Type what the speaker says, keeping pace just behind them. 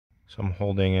So I'm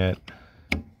holding it.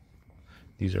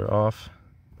 These are off.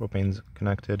 Propane's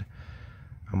connected.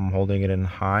 I'm holding it in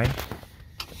high.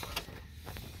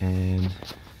 And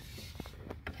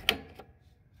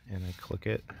I click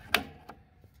it.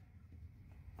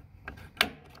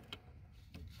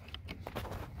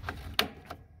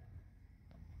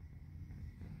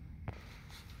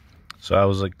 So I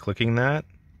was like clicking that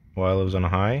while it was on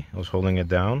high. I was holding it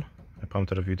down. I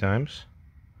pumped it a few times.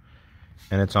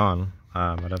 And it's on.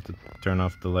 I'd have to turn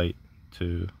off the light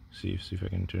to see if I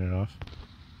can turn it off.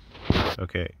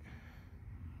 Okay.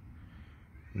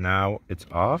 Now it's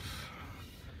off.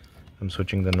 I'm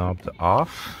switching the knob to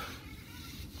off.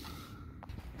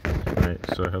 Alright,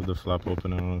 so I have the flap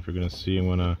open. I don't know if you're gonna see. I'm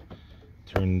gonna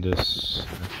turn this,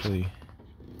 actually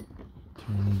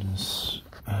turn this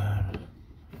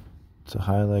to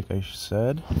high like I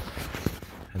said.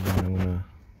 And then I'm gonna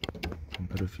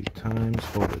pump it a few times,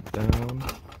 hold it down,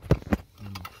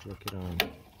 and flick it on.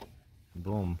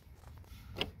 Boom.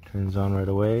 Turns on right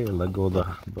away. I let go of the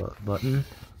button.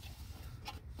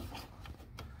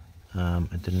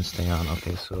 It didn't stay on.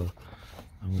 Okay, so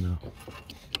I'm gonna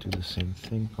do the same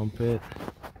thing, pump it.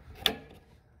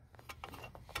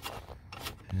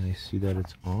 And I see that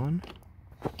it's on.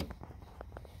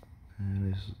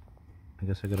 And I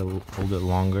guess I gotta hold it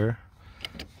longer.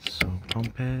 So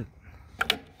pump it.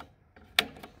 Give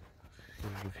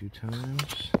it a few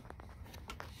times.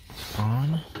 It's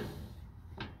on.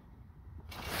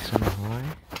 It's on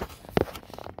high.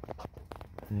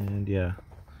 And yeah.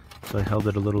 So I held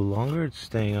it a little longer. It's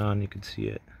staying on. You can see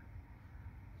it.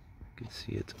 You can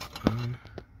see it's on.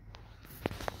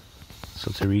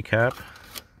 So to recap,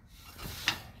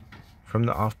 from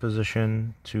the off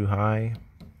position to high,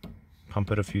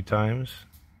 pump it a few times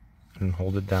and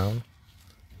hold it down.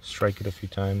 Strike it a few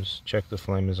times. Check the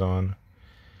flame is on.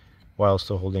 While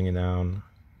still holding it down,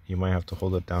 you might have to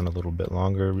hold it down a little bit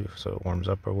longer so it warms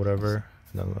up or whatever.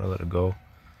 And then let it go,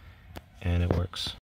 and it works.